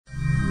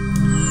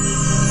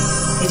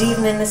Good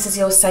evening, this is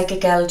your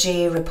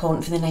PSYCHICLJ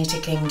reporting from the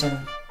United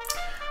Kingdom.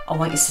 I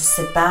want you to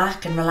sit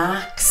back and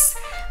relax,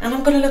 and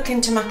I'm going to look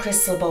into my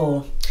crystal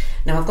ball.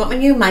 Now I've got my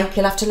new mic,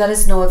 you'll have to let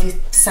us know if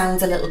it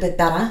sounds a little bit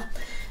better.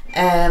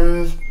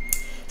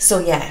 So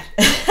yeah,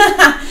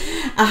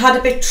 I had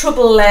a bit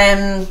trouble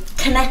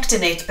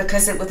connecting it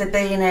because it would have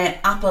been an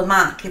Apple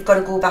Mac. You've got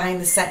to go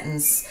behind the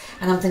settings,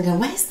 and I'm thinking,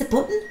 where's the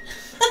button?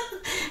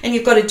 And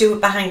you've got to do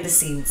it behind the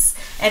scenes.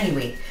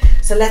 Anyway,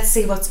 so let's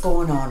see what's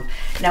going on.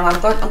 Now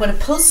I'm going to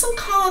pull some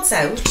cards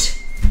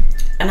out,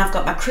 and I've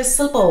got my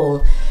crystal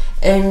ball,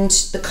 and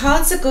the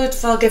cards are good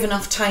for giving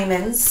off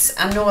timings.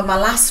 I know in my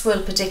last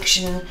world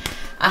prediction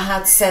I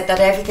had said that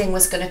everything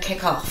was going to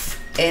kick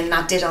off, and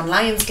that did on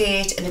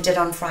Lionsgate and it did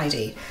on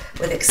Friday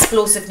with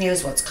explosive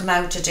news, what's come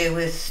out to do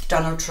with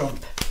Donald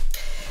Trump.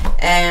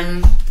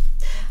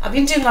 I've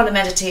been doing a lot of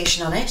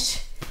meditation on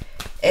it,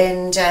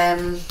 and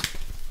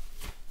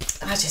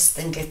I just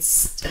think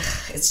it's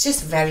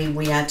just very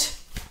weird.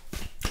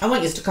 I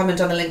want you to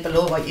comment on the link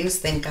below what you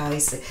think,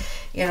 guys.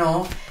 You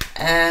know,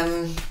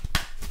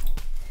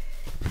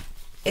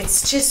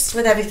 it's just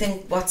with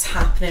everything what's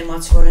happening,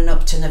 what's running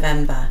up to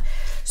November.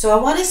 So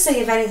I want to see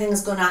if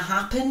anything's going to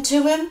happen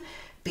to him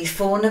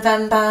before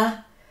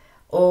November,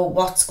 or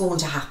what's going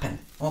to happen.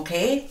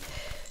 Okay,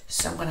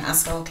 so I'm going to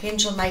ask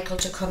Archangel Michael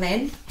to come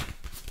in.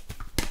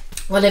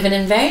 We're living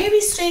in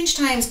very strange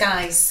times,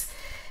 guys.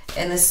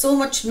 And there's so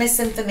much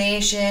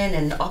misinformation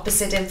and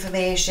opposite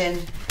information.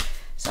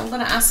 So I'm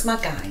going to ask my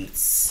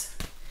guides.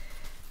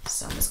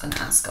 So I'm just going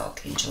to ask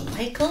Archangel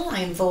Michael.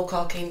 I invoke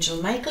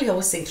Archangel Michael. You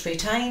always say 3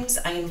 times.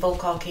 I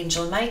invoke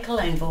Archangel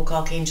Michael. I invoke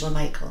Archangel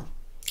Michael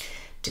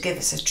to give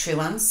us a true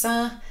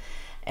answer.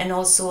 And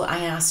also I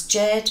ask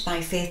Jed,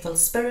 my faithful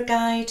spirit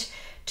guide,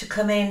 to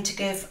come in to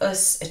give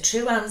us a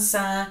true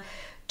answer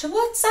to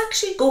what's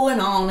actually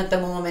going on at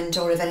the moment,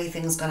 or if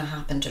anything's going to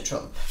happen to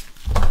Trump.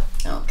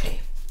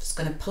 Okay. Just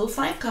going to pull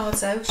 5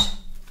 cards out.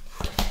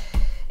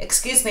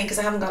 Excuse me because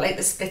I haven't got like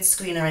the split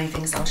screen or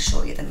anything, so I'll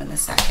show you them in a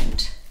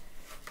second.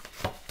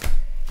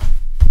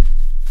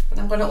 But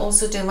I'm going to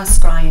also do my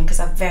scrying because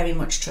I very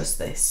much trust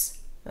this.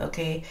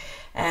 Okay,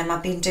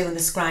 I've been doing the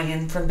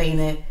scrying from being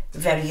a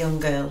very young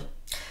girl.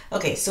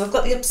 Okay, so we've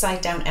got the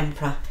upside down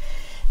Emperor.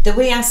 The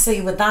way I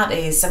see what that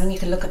is, I mean, you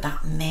can look at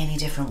that many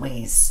different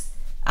ways.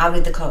 I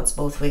read the cards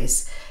both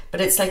ways,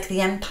 but it's like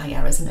the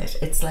Empire, isn't it?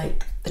 It's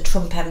like the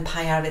Trump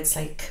Empire. It's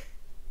like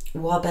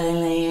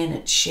wobbling,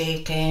 it's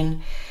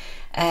shaking,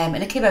 and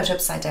it came out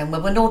upside down.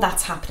 Well, we know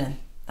that's happening.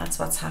 That's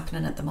what's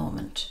happening at the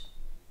moment.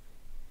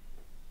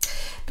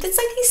 But it's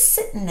like he's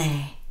sitting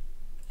there.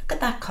 Look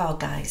at that card,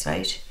 guys,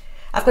 right?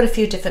 I've got a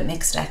few different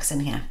mixed decks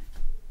in here.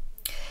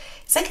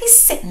 It's like he's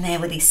sitting there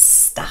with his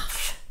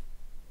stuff.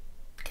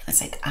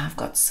 It's like, I've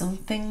got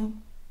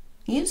something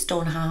you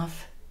don't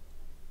have.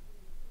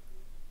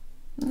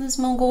 And there's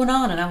more going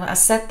on, and I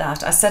said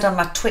that. I said on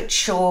my Twitch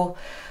show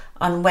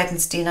on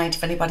Wednesday night,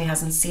 if anybody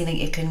hasn't seen it,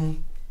 you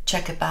can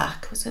check it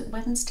back. Was it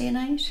Wednesday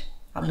night?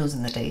 I'm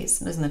losing the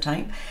days, losing the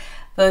time.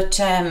 But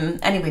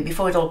anyway,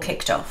 before it all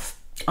kicked off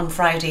on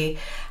Friday,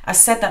 I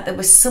said that there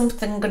was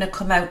something going to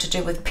come out to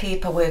do with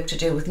paperwork, to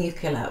do with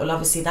nuclear. Well,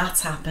 obviously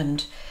that's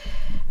happened.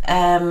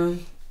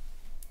 But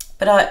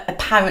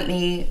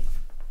apparently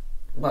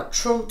what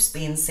Trump's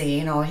been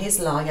saying, or his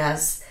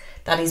lawyers,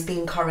 that he's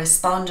been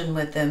corresponding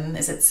with them,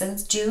 is it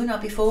since June or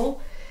before?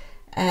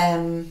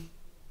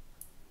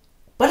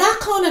 What I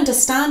can't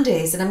understand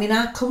is, and I mean,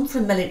 I come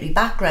from a military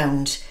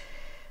background,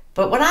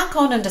 but what I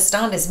can't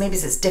understand is, maybe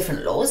it's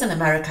different laws in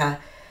America,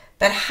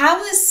 but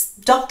how is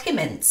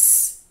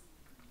documents,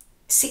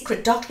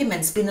 secret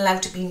documents, been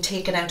allowed to be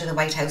taken out of the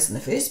White House in the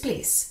first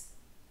place?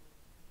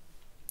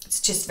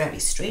 It's just very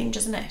strange,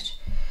 isn't it?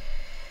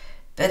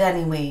 But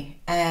anyway,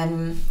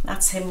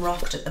 that's him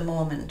rocked at the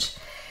moment.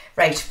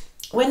 Right,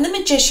 when the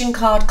Magician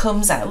card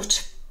comes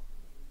out,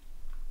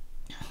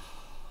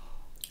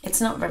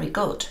 it's not very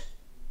good.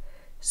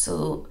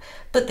 So,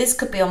 but this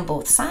could be on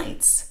both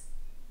sides.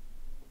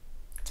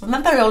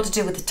 Remember, all to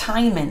do with the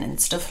timing and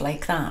stuff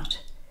like that.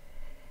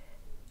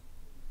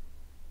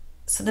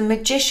 So the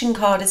Magician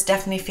card is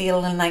definitely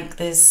feeling like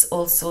there's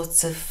all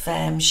sorts of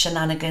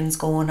shenanigans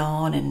going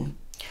on, and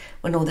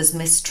we know there's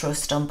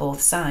mistrust on both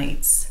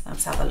sides.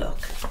 Let's have a look.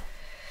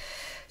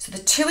 So the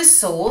 2 of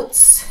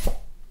Swords,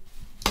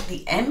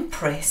 the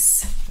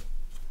Empress,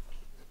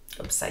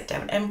 upside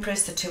down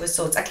Empress, the 2 of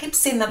Swords. I keep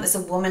saying that there's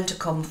a woman to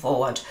come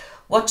forward.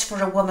 Watch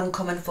for a woman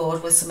coming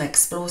forward with some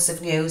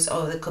explosive news,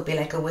 or there could be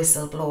like a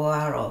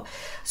whistleblower or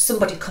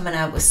somebody coming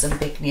out with some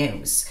big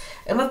news.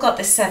 And we've got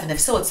the 7 of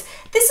Swords.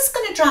 This is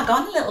going to drag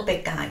on a little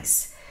bit,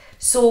 guys.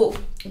 So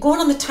going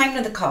on the timing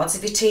of the cards,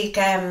 if you take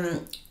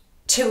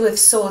 2 of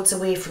Swords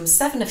away from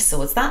 7 of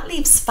Swords, that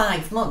leaves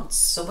 5 months.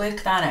 So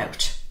work that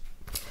out.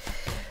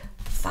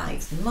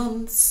 5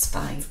 months,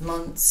 5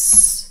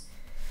 months.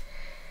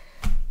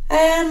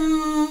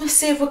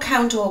 See if we'll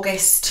count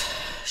August.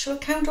 Should we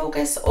count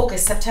August?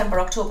 August, September,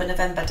 October,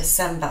 November,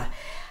 December.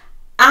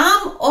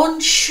 I'm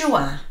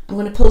unsure. I'm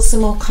going to pull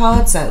some more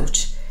cards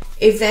out.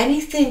 If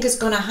anything is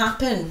going to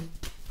happen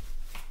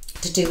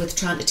to do with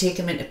trying to take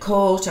him into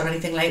court or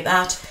anything like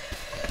that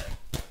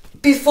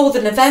before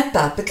the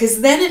November,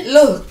 because then it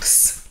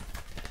looks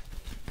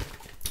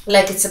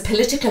like it's a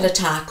political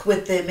attack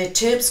with the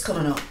midterms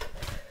coming up.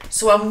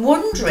 So I'm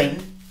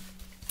wondering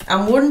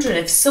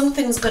if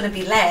something's going to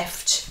be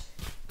left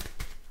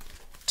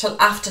till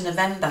after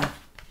November,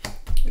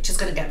 which is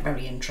going to get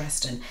very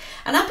interesting.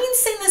 And I've been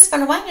saying this for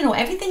a while, you know,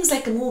 everything's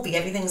like a movie,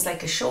 everything's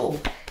like a show,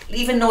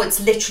 even though it's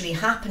literally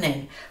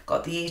happening.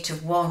 Got the 8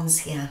 of Wands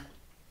here.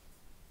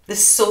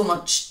 There's so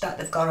much that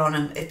they've got on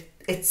them.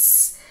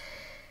 It's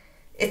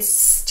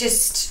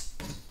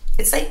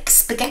like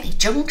spaghetti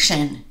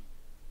junction.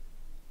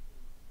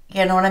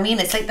 You know what I mean?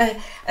 It's like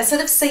I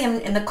sort of see him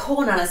in the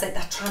corner and it's like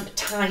they're trying to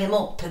tie him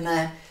up,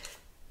 and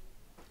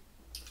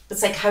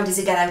it's like, how does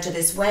he get out of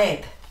this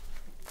web?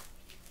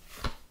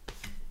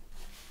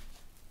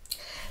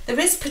 There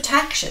is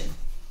protection.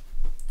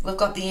 We've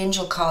got the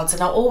angel cards,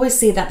 and I always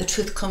say that the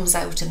truth comes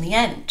out in the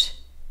end.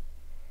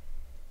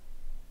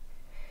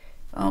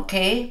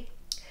 Okay?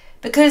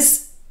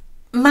 Because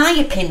my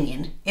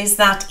opinion is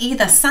that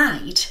either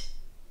side,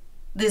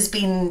 there's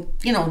been,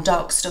 you know,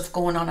 dark stuff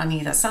going on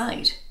either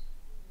side.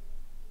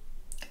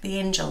 The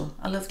angel,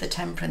 I love the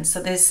temperance.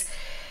 So there's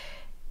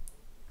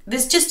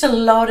just a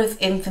lot of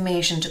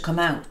information to come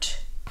out.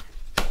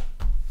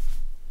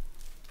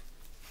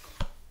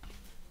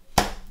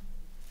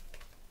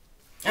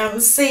 I can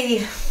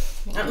see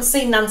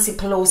Nancy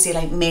Pelosi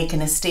like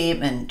making a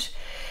statement,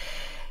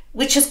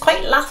 which is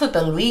quite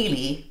laughable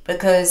really,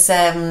 because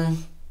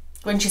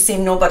when she's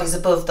saying nobody's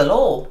above the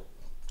law,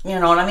 you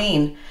know what I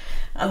mean?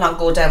 I'll not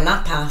go down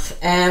that path.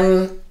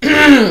 I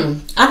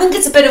think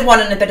it's a bit of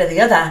one and a bit of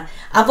the other.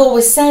 I've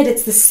always said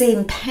it's the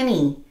same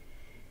penny,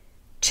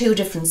 two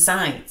different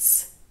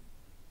sides.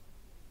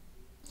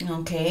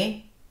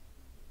 Okay.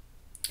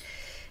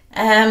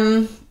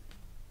 And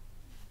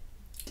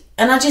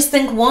I just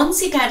think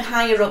once you get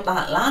higher up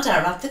that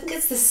ladder, I think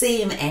it's the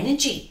same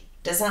energy.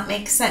 Does that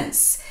make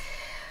sense?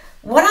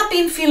 What I've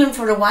been feeling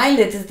for a while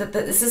is that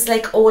this is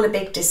like all a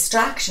big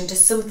distraction to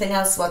something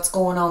else, what's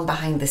going on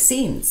behind the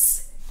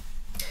scenes.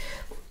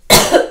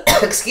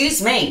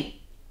 Excuse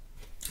me.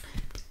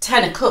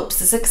 10 of Cups.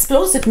 There's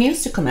explosive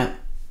news to come out.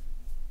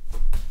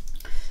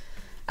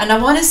 And I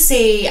want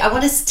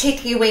to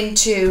take you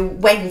into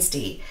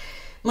Wednesday.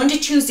 Monday,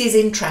 Tuesday is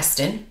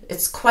interesting.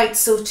 It's quite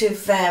sort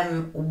of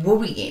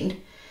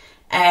worrying.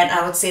 And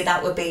I would say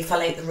that would be for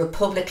like the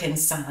Republican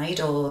side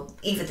or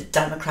even the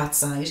Democrat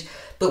side.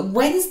 But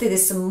Wednesday,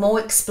 there's some more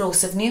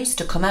explosive news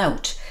to come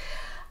out.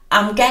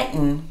 I'm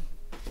going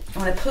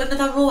to pull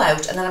another row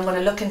out, and then I'm going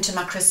to look into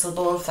my crystal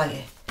ball for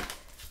you.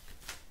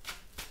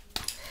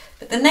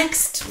 But the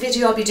next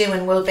video I'll be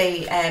doing will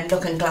be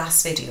looking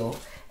glass video,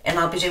 and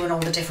I'll be doing all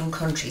the different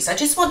countries. I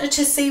just wanted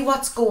to see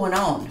what's going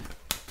on,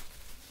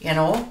 you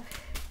know.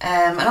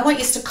 And I want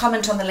you to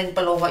comment on the link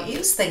below what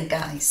you think,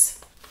 guys.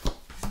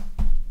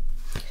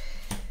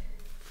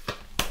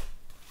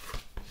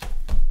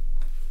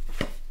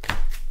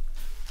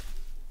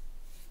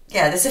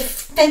 Yeah, there's a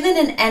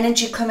feminine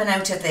energy coming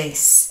out of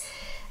this.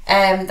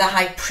 The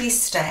High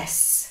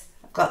Priestess.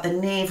 I've got the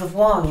Knave of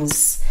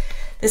Wands.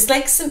 There's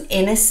like some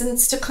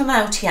innocence to come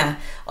out here.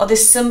 Or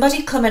there's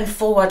somebody coming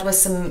forward with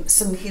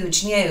some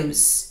huge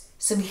news.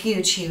 Some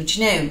huge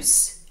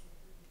news.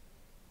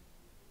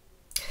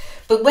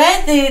 But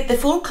where the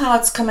Fool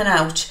card's coming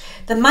out,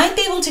 they might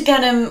be able to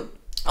get him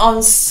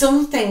on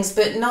some things,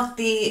 but not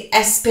the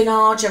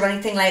espionage or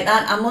anything like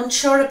that. I'm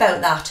unsure about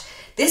that.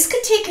 This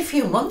could take a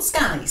few months,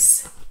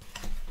 guys.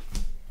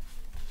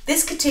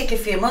 This could take a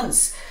few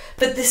months.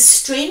 But the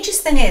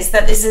strangest thing is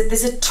that there's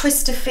a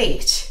twist of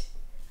fate.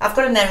 I've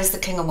got him there as the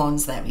King of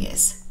Wands. There he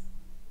is.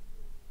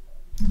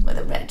 With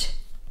a red.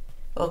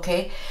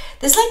 Okay.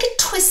 There's like a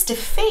twist of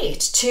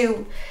fate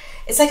to...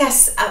 It's like,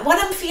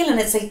 what I'm feeling,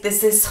 it's like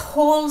there's this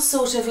whole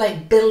sort of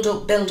like build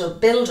up.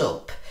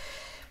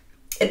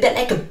 A bit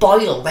like a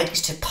boil ready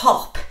to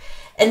pop.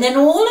 And then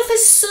all of a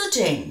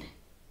sudden,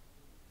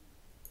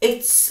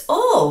 it's,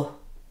 oh,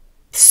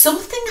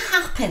 something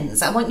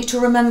happens. I want you to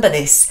remember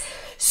this.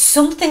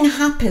 Something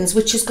happens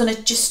which is going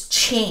to just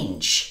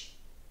change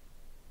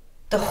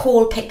the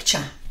whole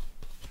picture.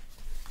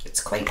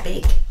 It's quite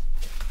big.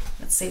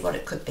 Let's see what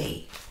it could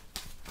be.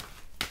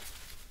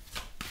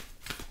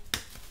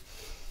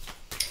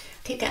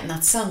 Keep getting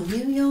that song,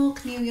 New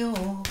York, New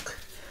York.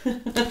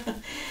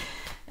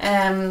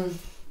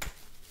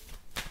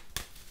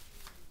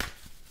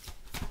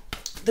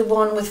 The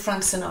one with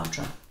Frank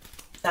Sinatra,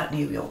 that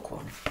New York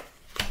one.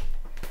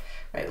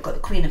 Right, we've got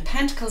the Queen of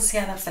Pentacles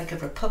here. That's like a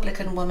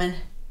Republican woman.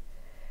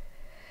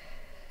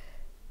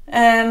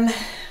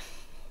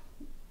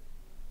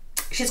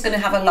 She's going to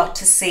have a lot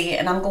to say,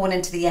 and I'm going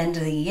into the end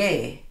of the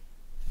year.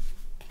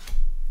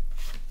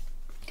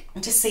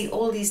 And to see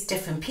all these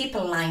different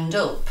people lined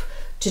up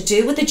to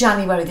do with the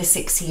January the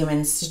 6th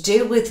hearings, to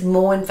do with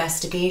more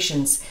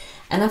investigations.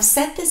 And I've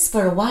said this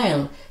for a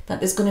while, that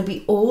there's going to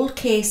be old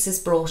cases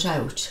brought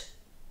out.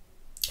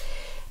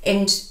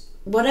 And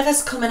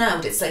whatever's coming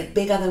out, it's like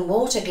bigger than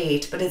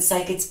Watergate, but it's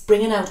like it's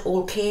bringing out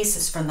old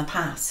cases from the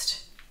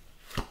past.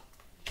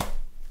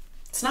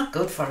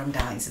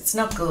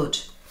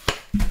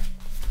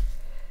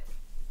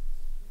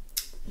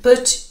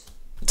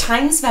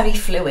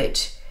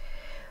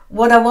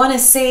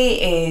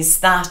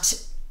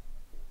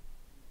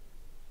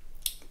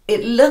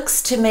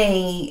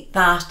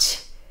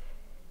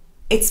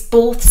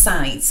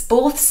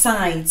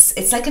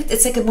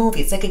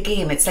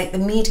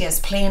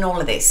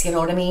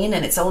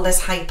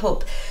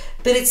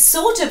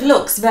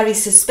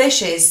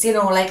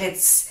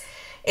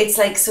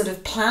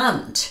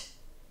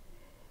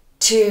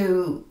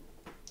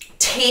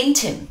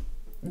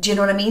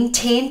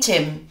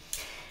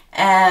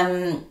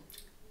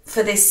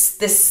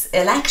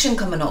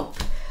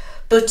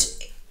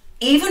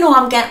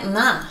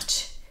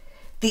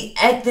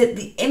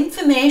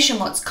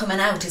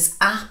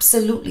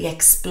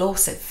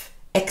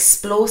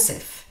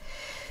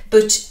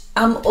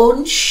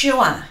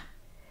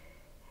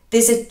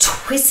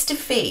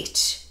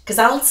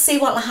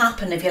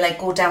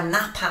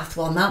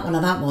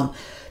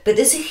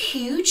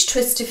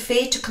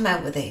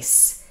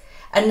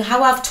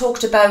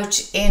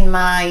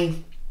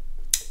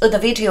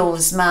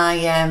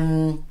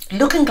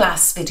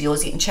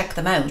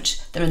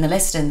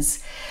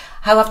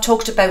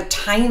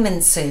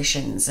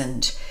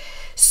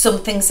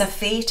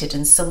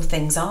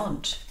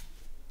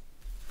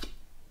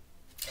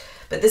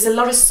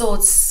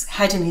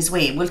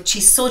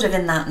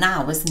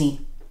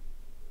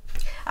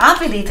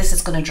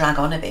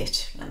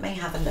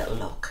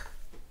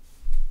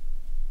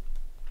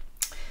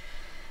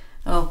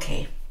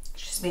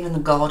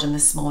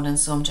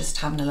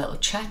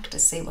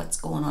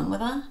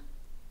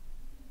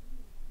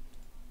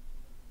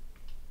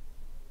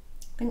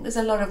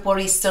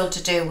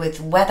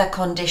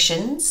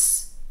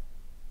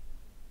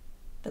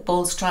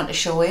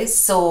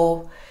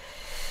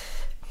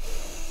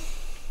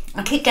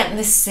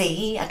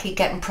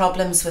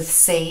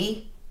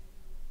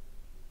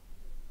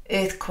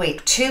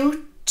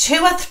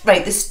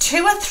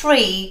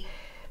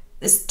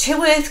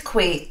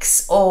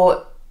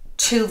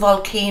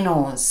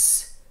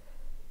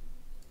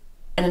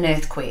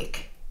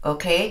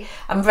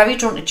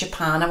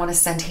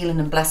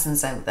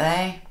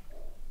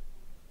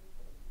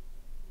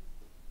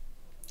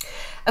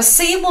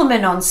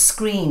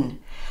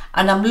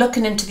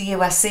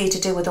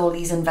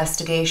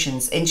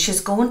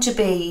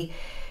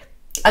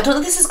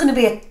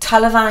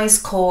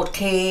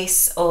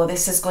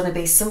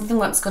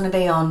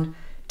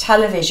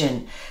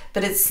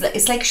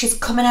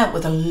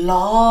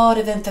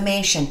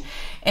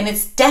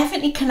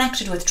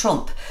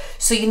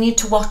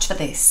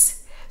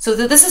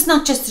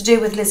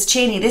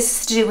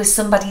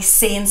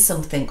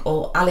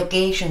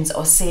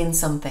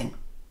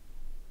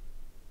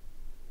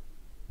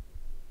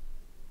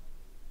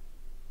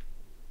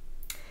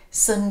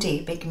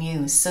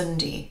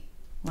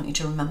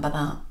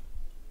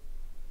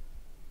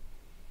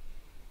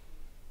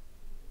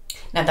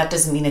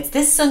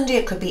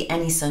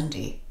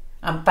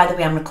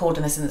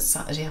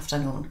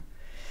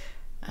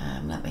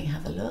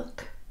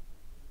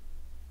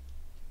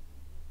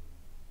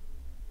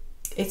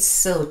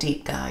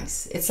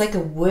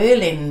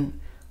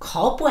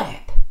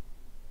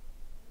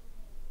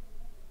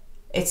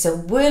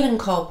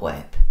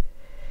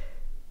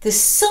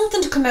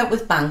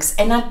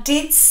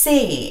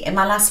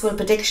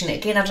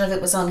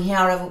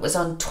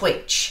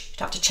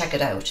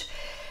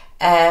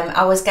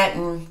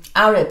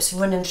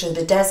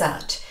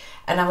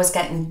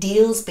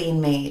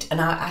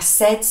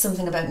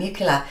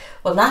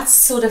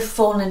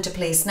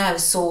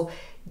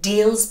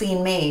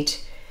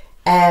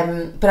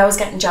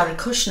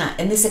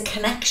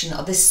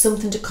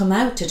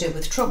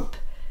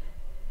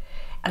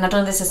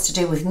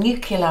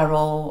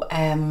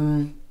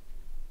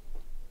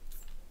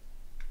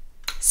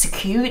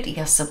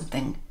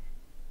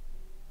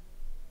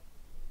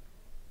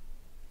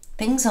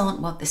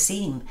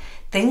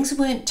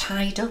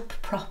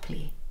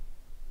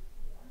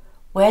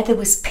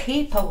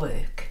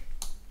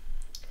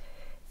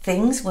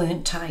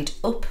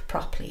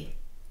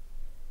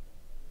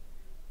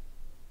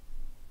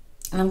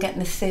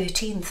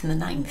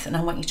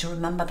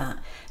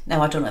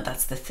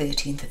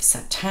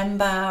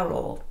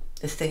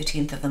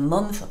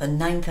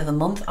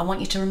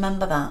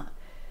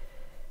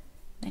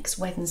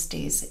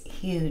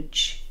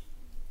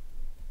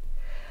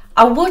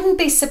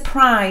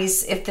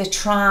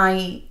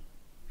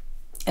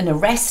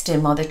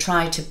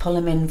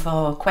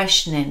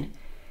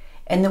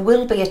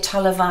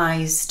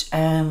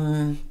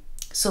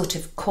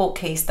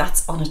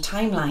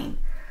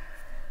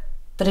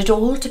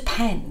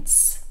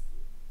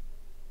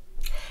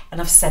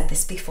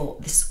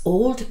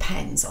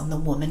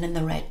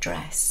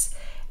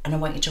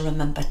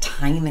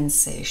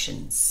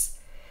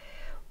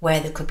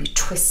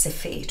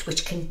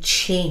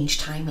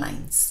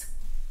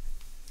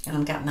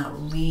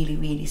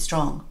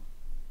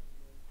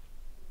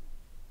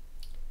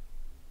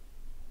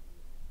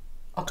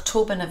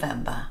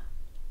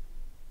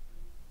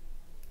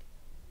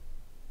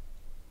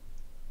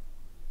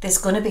 there's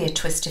going to be a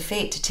twist of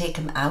fate to take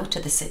him out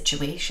of the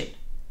situation.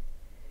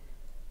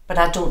 But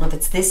I don't know if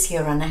it's this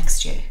year or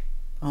next year.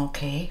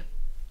 Okay.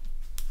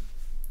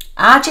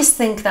 I just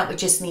think that we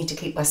just need to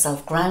keep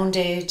ourselves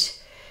grounded,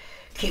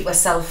 keep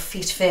ourselves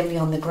feet firmly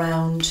on the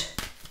ground.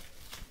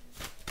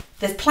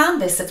 They've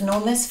planned this, they've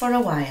known this for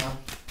a while.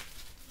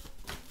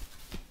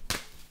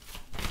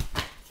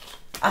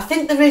 I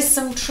think there is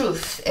some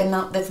truth in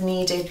that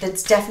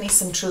there's definitely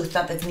some truth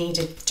that they've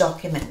needed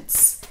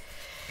documents.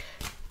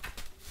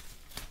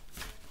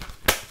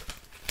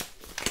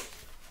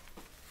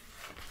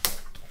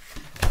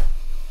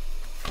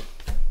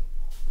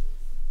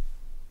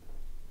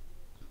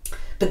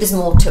 But there's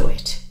more to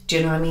it. Do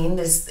you know what I mean?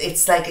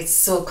 It's like it's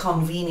so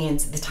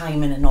convenient, the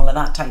timing and all of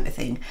that type of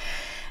thing.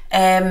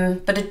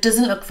 But it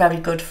doesn't look very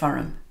good for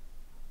him.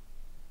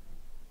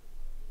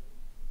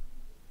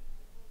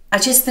 I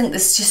just think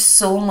there's just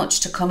so much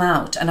to come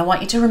out. And I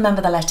want you to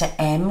remember the letter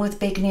M with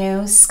big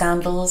news,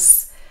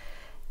 scandals.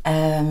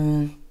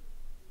 Could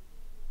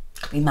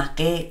be Matt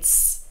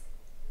Gaetz,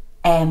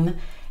 M.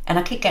 And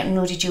I keep getting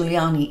Rudy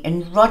Giuliani.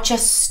 And Roger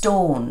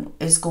Stone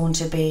is going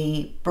to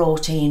be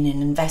brought in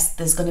and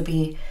there's going to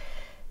be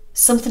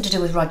something to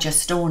do with Roger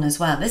Stone as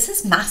well. This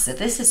is massive.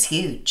 This is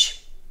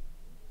huge.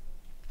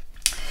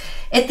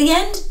 At the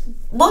end,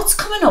 what's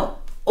coming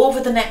up over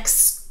the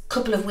next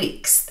couple of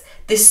weeks,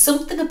 there's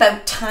something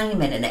about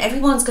timing, and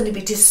everyone's going to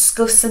be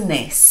discussing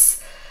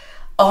this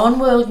on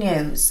World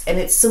News, and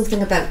it's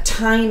something about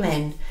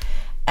timing.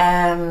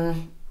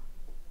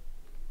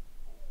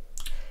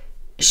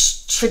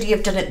 Should you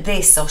have done it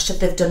this, or should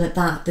they have done it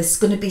that? There's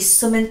going to be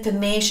some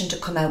information to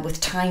come out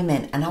with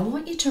timing, and I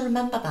want you to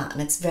remember that,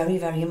 and it's very,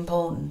 very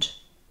important.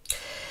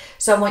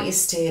 So I want you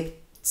to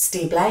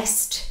stay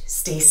blessed,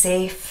 stay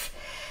safe,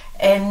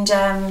 and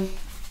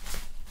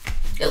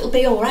it'll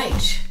be all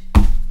right.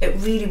 It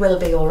really will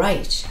be all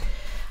right.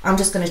 I'm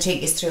just going to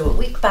take you through it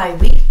week by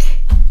week,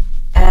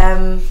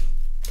 and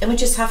we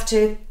just have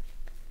to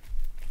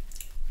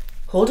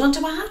hold on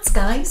to our hats,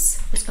 guys.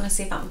 I'm just going to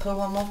see if I can pull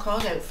one more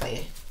card out for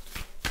you.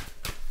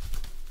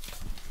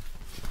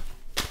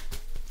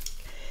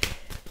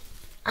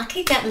 I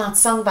keep getting that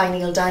song by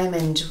Neil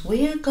Diamond,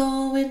 We're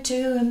Going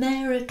to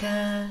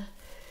America.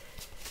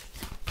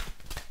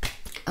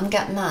 I'm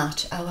getting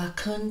that. Our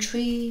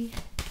country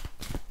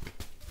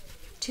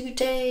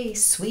today,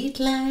 sweet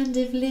land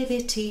of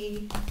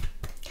liberty.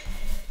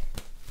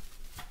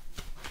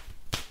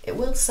 It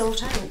will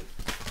sort out.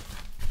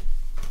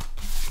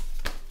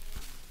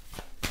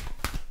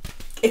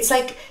 It's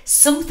like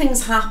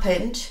something's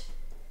happened.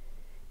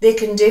 They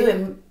can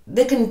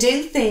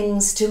do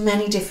things to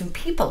many different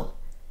people,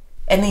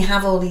 and they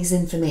have all these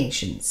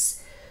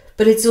informations,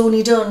 but it's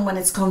only done when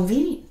it's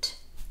convenient.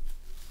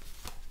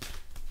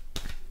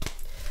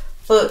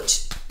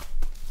 But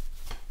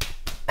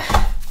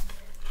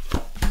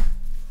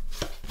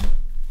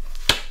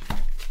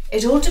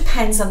it all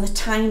depends on the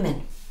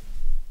timing.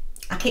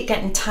 I keep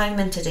getting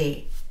timing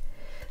today.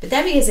 But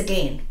there he is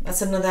again.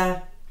 That's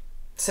another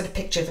sort of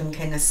picture of him,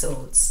 King of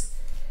Swords.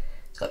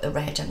 He's got the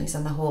red and he's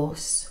on the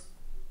horse.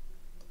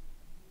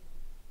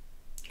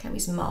 Look how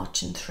he's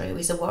marching through.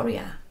 He's a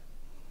warrior.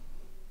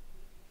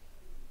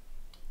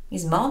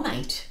 He's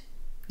Marmite.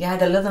 You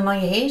either love him or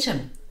you hate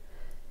him.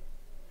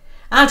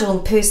 I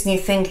don't personally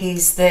think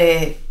he's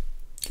the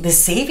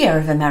saviour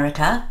of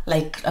America,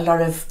 like a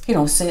lot of,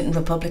 certain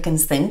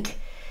Republicans think.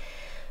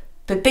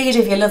 But be it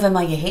if you love him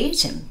or you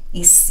hate him,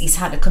 he's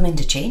had to come in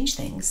to change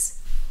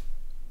things.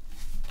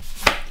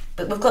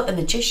 But we've got the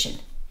magician,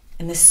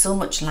 and there's so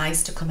much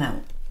lies to come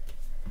out.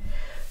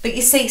 But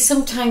you see,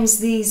 sometimes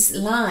these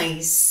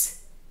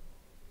lies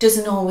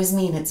doesn't always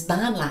mean it's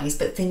bad lies,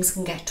 but things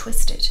can get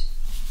twisted.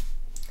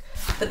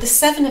 But the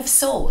Seven of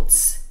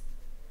Swords,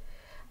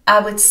 I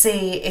would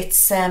say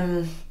it's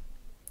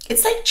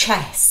like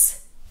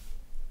chess.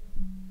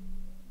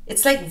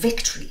 It's like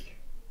victory.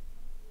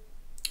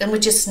 And we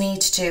just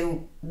need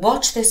to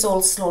watch this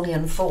all slowly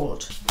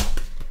unfold.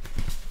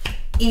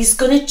 He's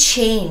going to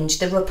change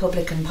the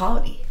Republican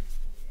Party.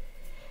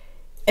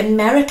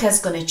 America's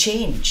going to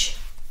change.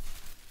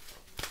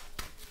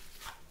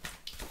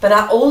 But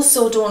I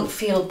also don't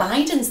feel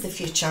Biden's the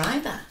future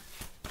either.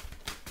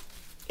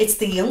 It's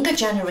the younger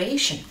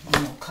generation.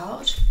 One more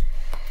card.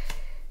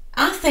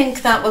 I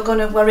think that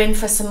we're in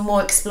for some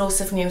more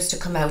explosive news to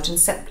come out, and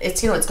it's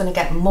it's going to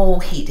get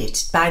more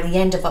heated by the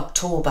end of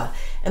October,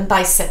 and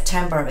by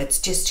September it's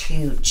just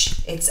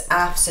huge. It's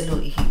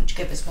absolutely huge.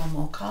 Give us one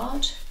more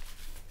card.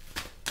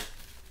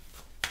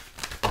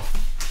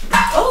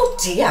 Oh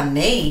dear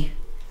me.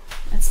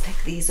 Let's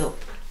pick these up.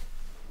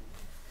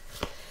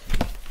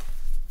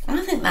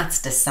 I think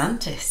that's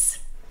DeSantis.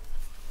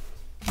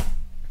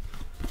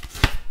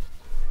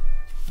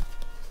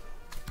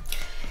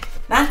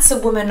 That's a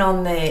woman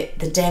on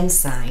the Dem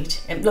side.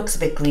 It looks a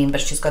bit green, but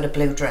she's got a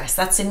blue dress.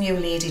 That's a new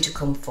lady to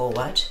come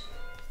forward.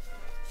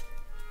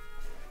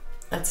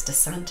 That's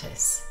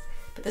DeSantis.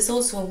 But there's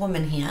also a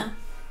woman here.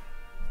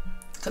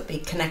 Could be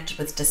connected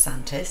with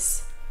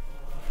DeSantis.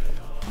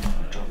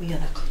 I'll drop me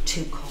other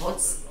two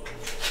cards.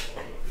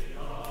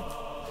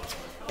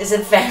 is a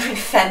very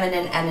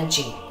feminine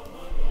energy.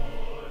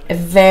 A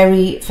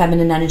very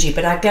feminine energy,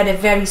 but I get a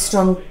very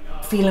strong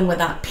feeling with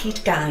that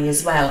Pete guy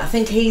as well. I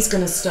think he's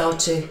going to start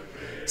to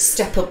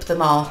step up the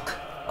mark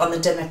on the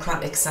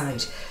Democratic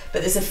side.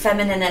 But there's a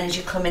feminine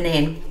energy coming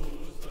in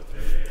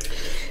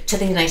to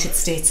the United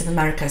States of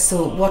America.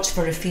 So watch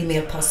for a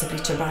female possibly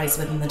to rise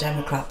within the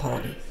Democrat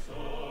Party.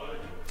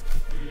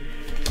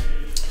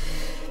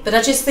 But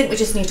I just think we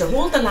just need to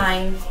hold the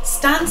line,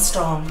 stand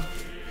strong,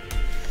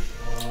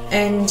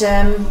 and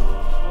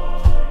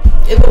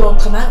it will all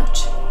come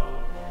out.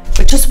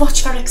 But just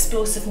watch for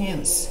explosive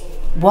news.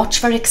 Watch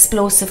for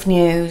explosive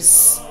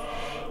news,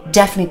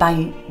 definitely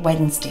by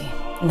Wednesday.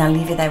 And I'll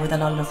leave you there with a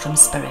lot of love from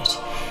Spirit.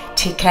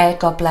 Take care,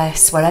 God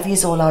bless, wherever you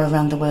all are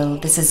around the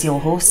world. This is your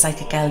host,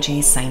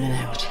 PSYCHICLJ, signing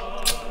out.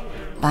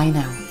 Bye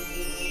now.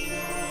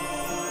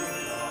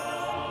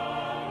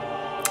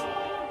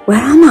 Where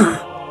am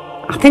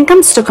I? I think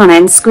I'm stuck on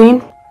end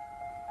screen.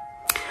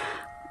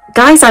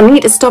 Guys, I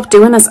need to stop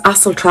doing this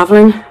astral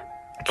travelling.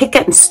 I keep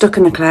getting stuck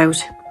in the cloud.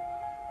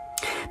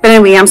 But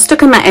anyway, I'm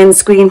stuck on my end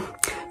screen.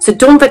 So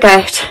don't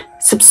forget,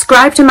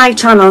 subscribe to my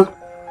channel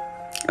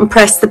and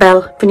press the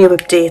bell for new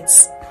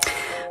updates.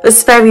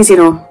 Us fairies, you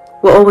know,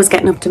 we're always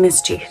getting up to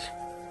mischief.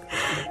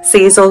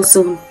 See you all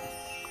soon.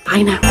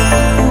 Bye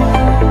now.